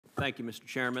Thank you, Mr.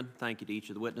 Chairman. Thank you to each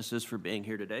of the witnesses for being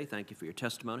here today. Thank you for your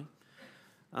testimony.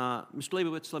 Mr.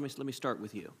 Leibowitz, let me start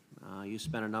with you. You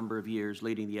spent a number of years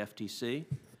leading the FTC.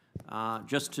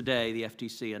 Just today, the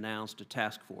FTC announced a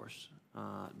task force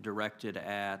directed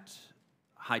at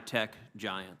high-tech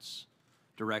giants,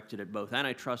 directed at both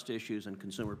antitrust issues and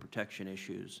consumer protection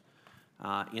issues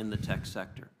in the tech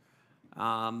sector.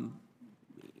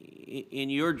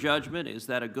 In your judgment, is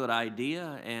that a good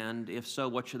idea? And if so,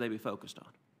 what should they be focused on?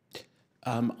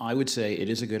 I would say it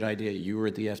is a good idea. You were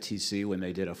at the FTC when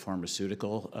they did a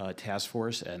pharmaceutical task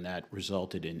force, and that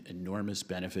resulted in enormous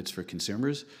benefits for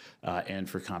consumers and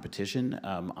for competition.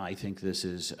 I think this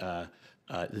is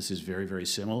very, very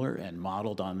similar and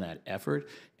modeled on that effort.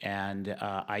 And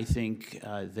I think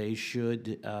they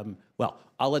should. Well,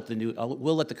 I'll let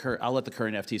the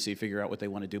current FTC figure out what they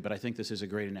want to do. But I think this is a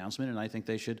great announcement, and I think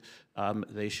they should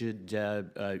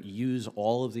use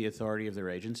all of the authority of their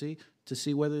agency to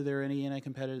see whether there's any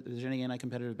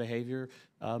anti-competitive behavior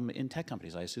in tech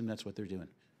companies. I assume that's what they're doing.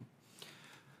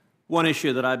 One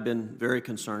issue that I've been very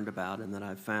concerned about, and that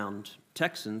I've found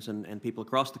Texans and people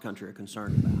across the country are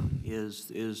concerned about,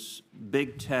 is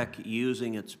big tech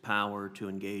using its power to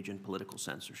engage in political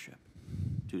censorship,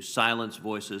 to silence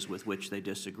voices with which they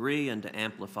disagree and to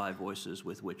amplify voices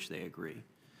with which they agree.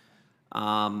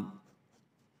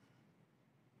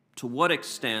 To what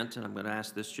extent, and I'm going to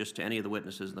ask this just to any of the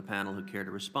witnesses in the panel who care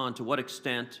to respond, to what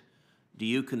extent do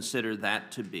you consider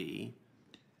that to be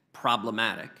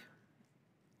problematic?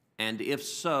 And if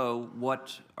so,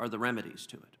 what are the remedies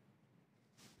to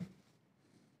it?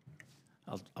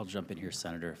 I'll jump in here,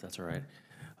 Senator, if that's all right.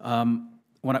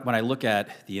 When I look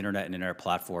at the internet and internet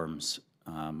platforms,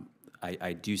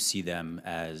 I do see them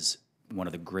as one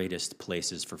of the greatest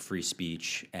places for free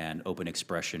speech and open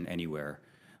expression anywhere.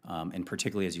 And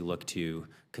particularly as you look to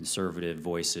conservative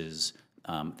voices,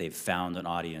 they've found an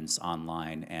audience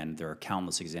online, and there are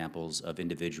countless examples of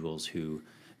individuals who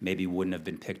maybe wouldn't have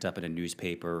been picked up in a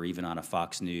newspaper or even on a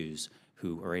Fox News,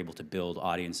 who are able to build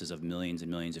audiences of millions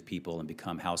and millions of people and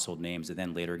become household names that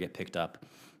then later get picked up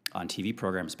on TV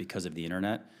programs because of the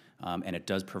internet. And it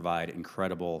does provide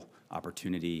incredible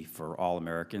opportunity for all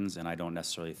Americans, and I don't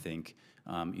necessarily think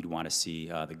you'd want to see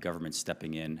the government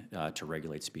stepping in to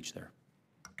regulate speech there.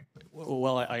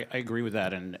 Well, I agree with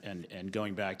that, and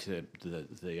going back to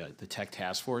the tech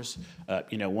task force,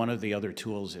 one of the other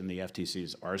tools in the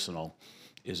FTC's arsenal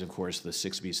is, of course, the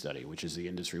 6B study, which is the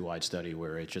industry-wide study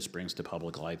where it just brings to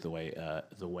public light the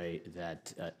way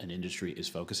that an industry is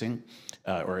focusing,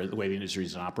 or the way the industry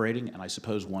is operating. And I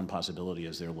suppose one possibility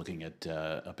is they're looking at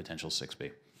a potential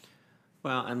 6B.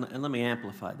 Well, and let me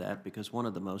amplify that, because one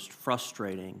of the most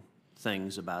frustrating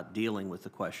things about dealing with the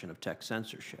question of tech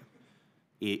censorship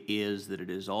is that it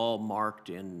is all marked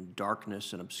in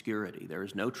darkness and obscurity. There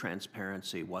is no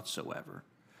transparency whatsoever.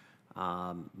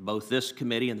 Both this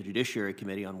committee and the Judiciary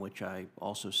Committee, on which I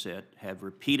also sit, have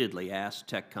repeatedly asked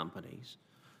tech companies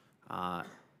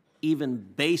even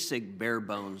basic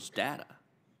bare-bones data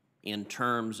in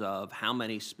terms of how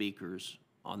many speakers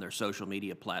on their social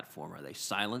media platform are they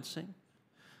silencing,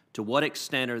 to what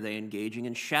extent are they engaging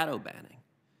in shadow banning.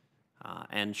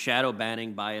 And shadow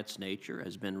banning, by its nature,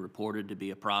 has been reported to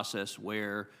be a process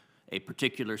where a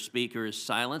particular speaker is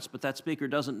silenced, but that speaker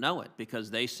doesn't know it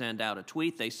because they send out a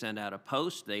tweet, they send out a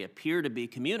post, they appear to be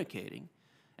communicating,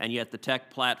 and yet the tech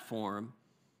platform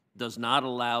does not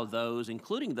allow those,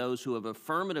 including those who have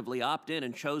affirmatively opted in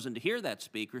and chosen to hear that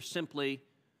speaker, simply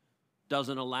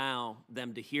doesn't allow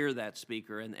them to hear that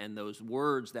speaker, and those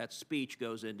words, that speech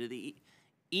goes into the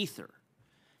ether.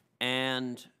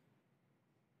 And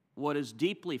what is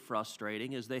deeply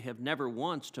frustrating is they have never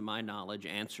once, to my knowledge,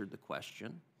 answered the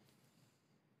question,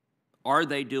 are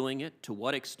they doing it? To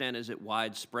what extent is it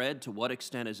widespread? To what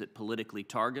extent is it politically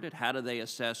targeted? How do they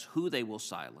assess who they will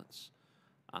silence?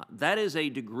 That is a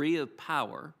degree of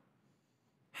power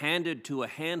handed to a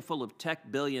handful of tech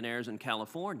billionaires in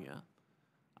California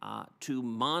to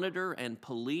monitor and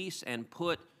police and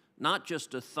put not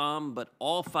just a thumb, but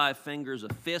all 5 fingers, a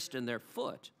fist, and their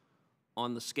foot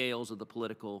on the scales of the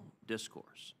political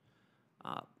discourse.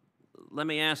 Let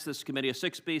me ask this committee, a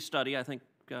 6B study, I think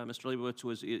Mr. Leibowitz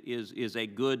is a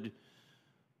good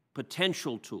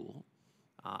potential tool.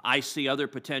 I see other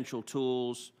potential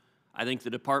tools. I think the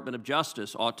Department of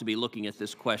Justice ought to be looking at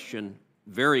this question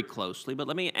very closely. But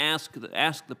let me ask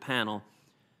the panel,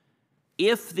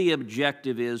 if the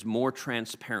objective is more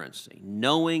transparency,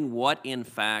 knowing what, in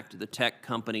fact, the tech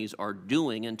companies are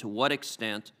doing and to what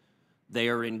extent they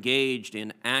are engaged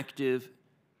in active,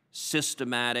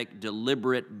 systematic,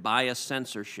 deliberate bias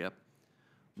censorship,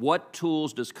 what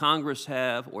tools does Congress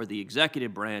have or the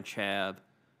executive branch have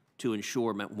to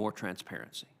ensure more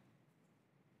transparency?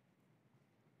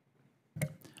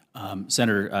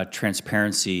 Senator,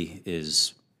 transparency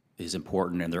is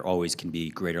important, and there always can be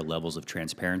greater levels of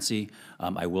transparency.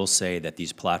 I will say that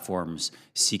these platforms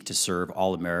seek to serve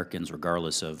all Americans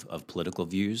regardless of political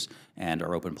views, and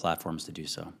are open platforms to do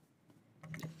so.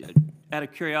 Out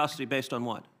of curiosity, based on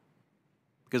what?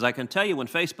 Because I can tell you when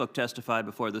Facebook testified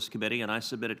before this committee and I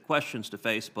submitted questions to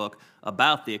Facebook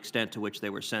about the extent to which they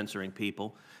were censoring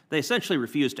people, they essentially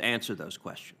refused to answer those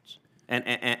questions.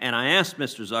 And I asked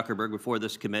Mr. Zuckerberg before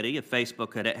this committee if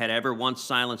Facebook had ever once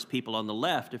silenced people on the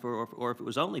left or if it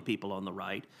was only people on the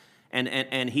right,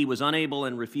 and he was unable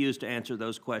and refused to answer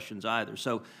those questions either.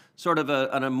 So sort of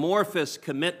an amorphous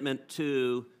commitment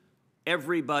to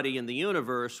everybody in the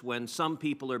universe when some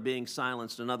people are being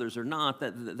silenced and others are not,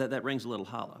 that rings a little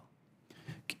hollow.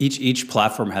 Each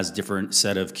platform has a different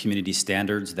set of community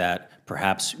standards that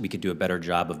perhaps we could do a better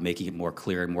job of making it more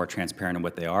clear and more transparent in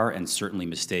what they are, and certainly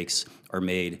mistakes are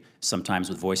made sometimes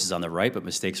with voices on the right, but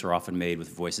mistakes are often made with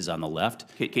voices on the left.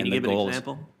 Can you give an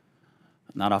example?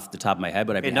 Not off the top of my head,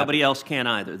 but I'd be nobody else can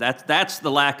either. That's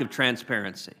the lack of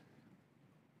transparency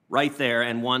right there,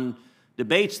 and one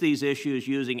debates these issues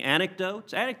using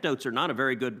anecdotes. Anecdotes are not a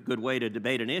very good way to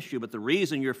debate an issue, but the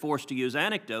reason you're forced to use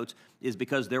anecdotes is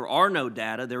because there are no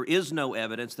data, there is no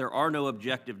evidence, there are no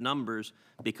objective numbers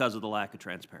because of the lack of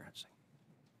transparency.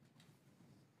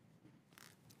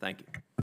 Thank you.